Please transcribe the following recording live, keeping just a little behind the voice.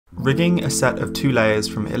Rigging a set of 2 layers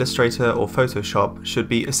from Illustrator or Photoshop should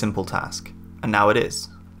be a simple task, and now it is.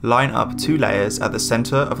 Line up 2 layers at the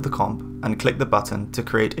center of the comp and click the button to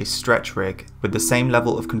create a stretch rig with the same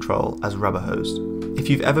level of control as RubberHose. If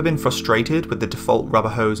you've ever been frustrated with the default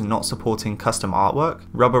RubberHose not supporting custom artwork,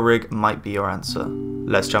 RubberRig might be your answer.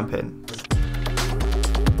 Let's jump in.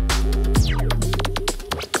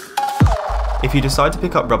 If you decide to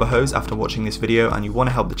pick up RubberHose after watching this video and you want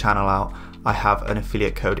to help the channel out, I have an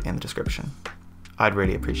affiliate code in the description. I'd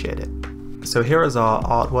really appreciate it. So here is our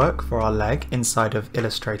artwork for our leg inside of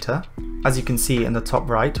Illustrator. As you can see in the top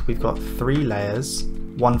right, we've got 3 layers,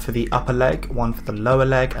 one for the upper leg, one for the lower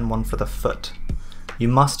leg, and one for the foot. You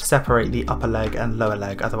must separate the upper leg and lower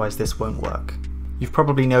leg, otherwise this won't work. You've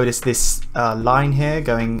probably noticed this line here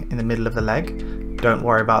going in the middle of the leg. Don't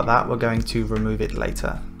worry about that, we're going to remove it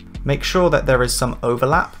later. Make sure that there is some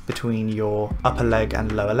overlap between your upper leg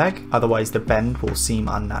and lower leg, otherwise the bend will seem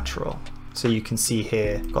unnatural. So you can see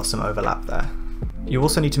here, got some overlap there. You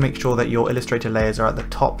also need to make sure that your Illustrator layers are at the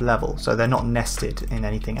top level, so they're not nested in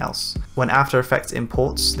anything else. When After Effects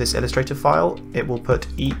imports this Illustrator file, it will put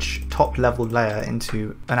each top level layer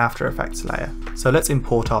into an After Effects layer. So let's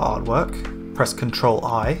import our artwork. Press Ctrl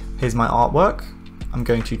I. Here's my artwork. I'm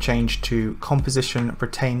going to change to Composition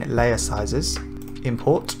Retain Layer Sizes.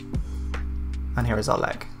 Import, and here is our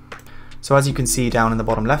leg. So as you can see down in the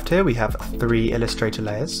bottom left here, we have 3 Illustrator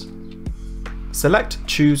layers. Select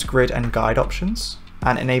Choose Grid and Guide options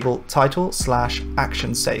and enable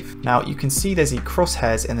Title/Action Safe. Now you can see there's the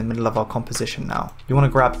crosshairs in the middle of our composition now. You want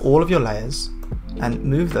to grab all of your layers and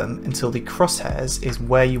move them until the crosshairs is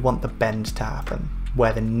where you want the bend to happen,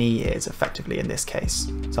 where the knee is effectively in this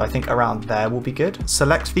case. So I think around there will be good.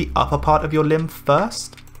 Select the upper part of your limb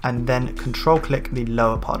first, and then control click the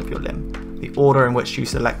lower part of your limb. The order in which you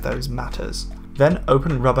select those matters. Then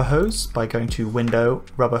open RubberHose by going to Window,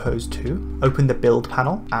 RubberHose 2. Open the Build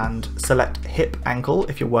panel and select Hip Ankle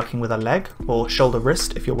if you're working with a leg, or Shoulder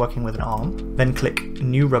Wrist if you're working with an arm. Then click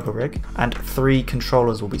New RubberRig and 3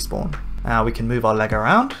 controllers will be spawned. Now we can move our leg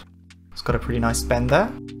around. It's got a pretty nice bend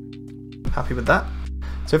there. Happy with that.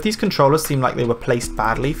 So if these controllers seem like they were placed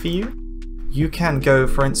badly for you, you can go,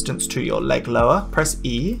 for instance, to your leg lower, press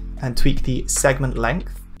E and tweak the segment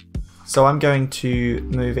length. So I'm going to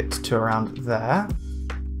move it to around there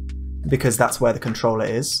because that's where the controller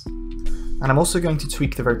is. And I'm also going to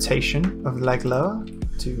tweak the rotation of the leg lower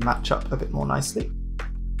to match up a bit more nicely.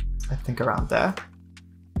 I think around there.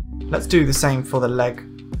 Let's do the same for the leg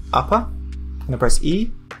upper. I'm going to press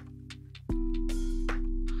E,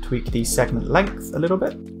 tweak the segment length a little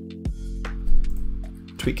bit.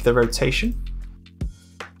 Tweak the rotation,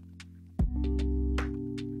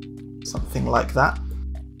 something like that.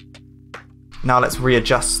 Now let's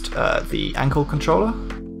readjust the ankle controller.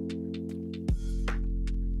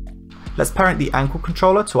 Let's parent the ankle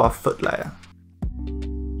controller to our foot layer.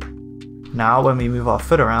 Now when we move our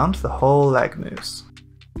foot around, the whole leg moves.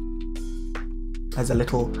 There's a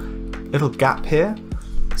little gap here,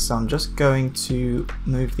 so I'm just going to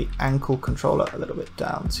move the ankle controller a little bit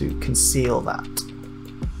down to conceal that.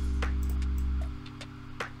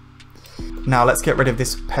 Now let's get rid of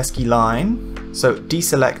this pesky line. So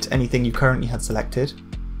deselect anything you currently had selected.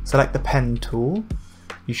 Select the pen tool.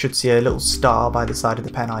 You should see a little star by the side of the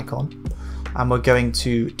pen icon. And we're going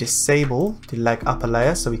to disable the leg upper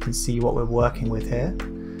layer so we can see what we're working with here.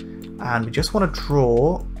 And we just want to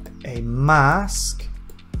draw a mask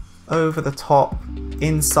over the top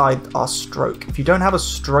inside our stroke. If you don't have a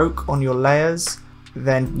stroke on your layers,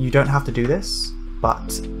 then you don't have to do this. But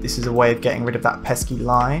this is a way of getting rid of that pesky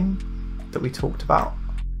line that we talked about.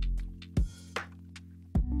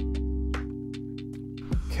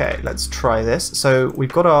 Okay, let's try this. So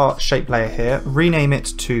we've got our shape layer here. Rename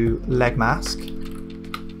it to leg mask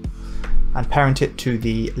and parent it to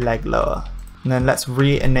the leg lower. And then let's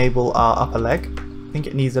re-enable our upper leg. I think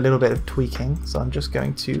it needs a little bit of tweaking, so I'm just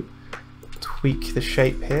going to tweak the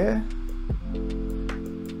shape here.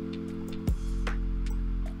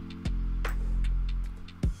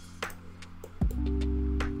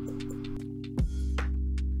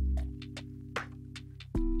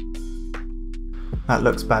 That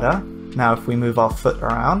looks better. Now if we move our foot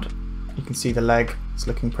around, you can see the leg is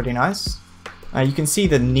looking pretty nice. You can see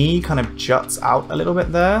the knee kind of juts out a little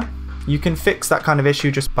bit there. You can fix that kind of issue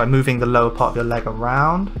just by moving the lower part of your leg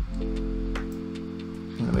around.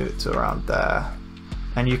 I'm going to move it to around there.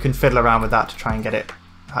 And you can fiddle around with that to try and get it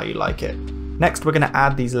how you like it. Next we're going to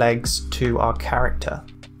add these legs to our character.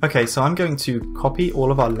 Okay, so I'm going to copy all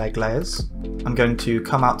of our leg layers. I'm going to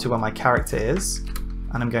come out to where my character is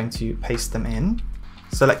and I'm going to paste them in.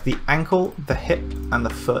 Select the ankle, the hip and the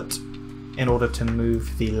foot in order to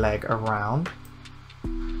move the leg around.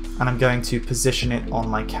 And I'm going to position it on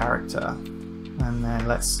my character. And then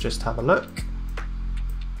let's just have a look.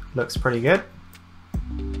 Looks pretty good.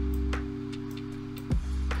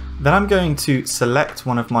 Then I'm going to select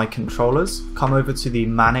one of my controllers, come over to the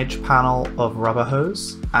Manage panel of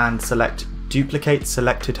RubberHose and select Duplicate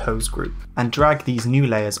Selected Hose Group and drag these new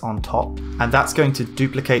layers on top. And that's going to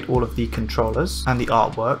duplicate all of the controllers and the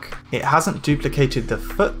artwork. It hasn't duplicated the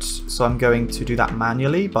foot, so I'm going to do that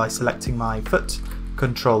manually by selecting my foot,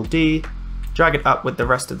 Control D, drag it up with the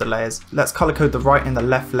rest of the layers. Let's color code the right and the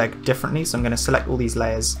left leg differently, so I'm going to select all these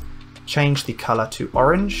layers, change the color to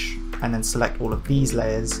orange, and then select all of these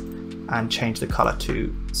layers and change the color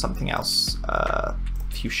to something else,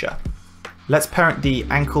 fuchsia. Let's parent the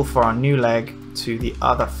ankle for our new leg to the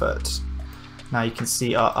other foot. Now you can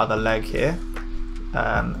see our other leg here.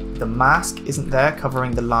 The mask isn't there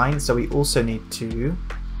covering the line, so we also need to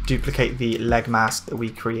duplicate the leg mask that we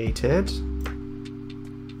created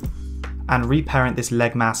and reparent this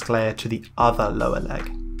leg mask layer to the other lower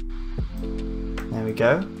leg. There we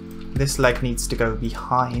go. This leg needs to go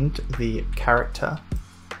behind the character.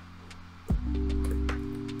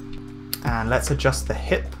 And let's adjust the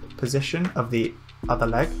hip position of the other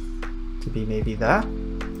leg to be maybe there.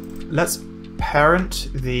 Let's parent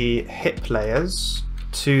the hip layers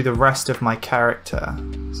to the rest of my character.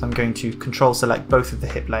 So I'm going to control select both of the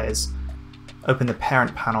hip layers, open the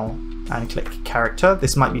parent panel and click character.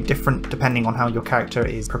 This might be different depending on how your character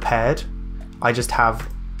is prepared. I just have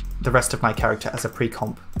the rest of my character as a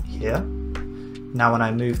pre-comp here. Now when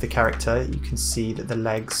I move the character, you can see that the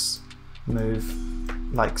legs move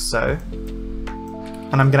like so.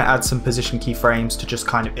 And I'm going to add some position keyframes to just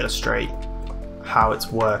kind of illustrate how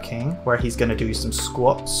it's working, where he's going to do some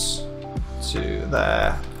squats to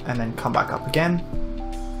there and then come back up again.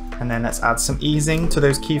 And then let's add some easing to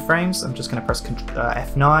those keyframes. I'm just going to press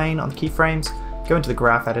F9 on the keyframes, go into the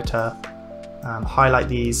graph editor, highlight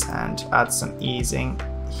these and add some easing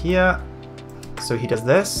here. So he does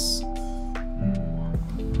this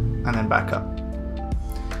and then back up.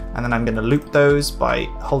 And then I'm going to loop those by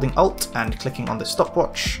holding Alt and clicking on the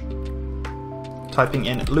stopwatch, typing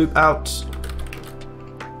in loop out,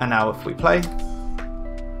 and now if we play,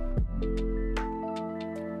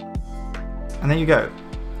 and there you go.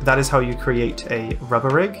 That is how you create a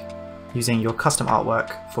RubberRig using your custom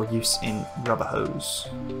artwork for use in RubberHose.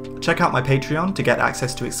 Check out my Patreon to get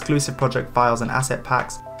access to exclusive project files and asset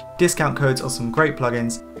packs, discount codes or some great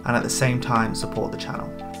plugins, and at the same time support the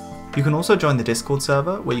channel. You can also join the Discord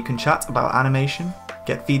server where you can chat about animation,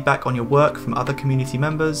 get feedback on your work from other community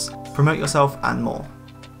members, promote yourself and more.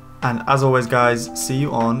 And as always guys, see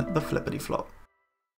you on the flippity flop.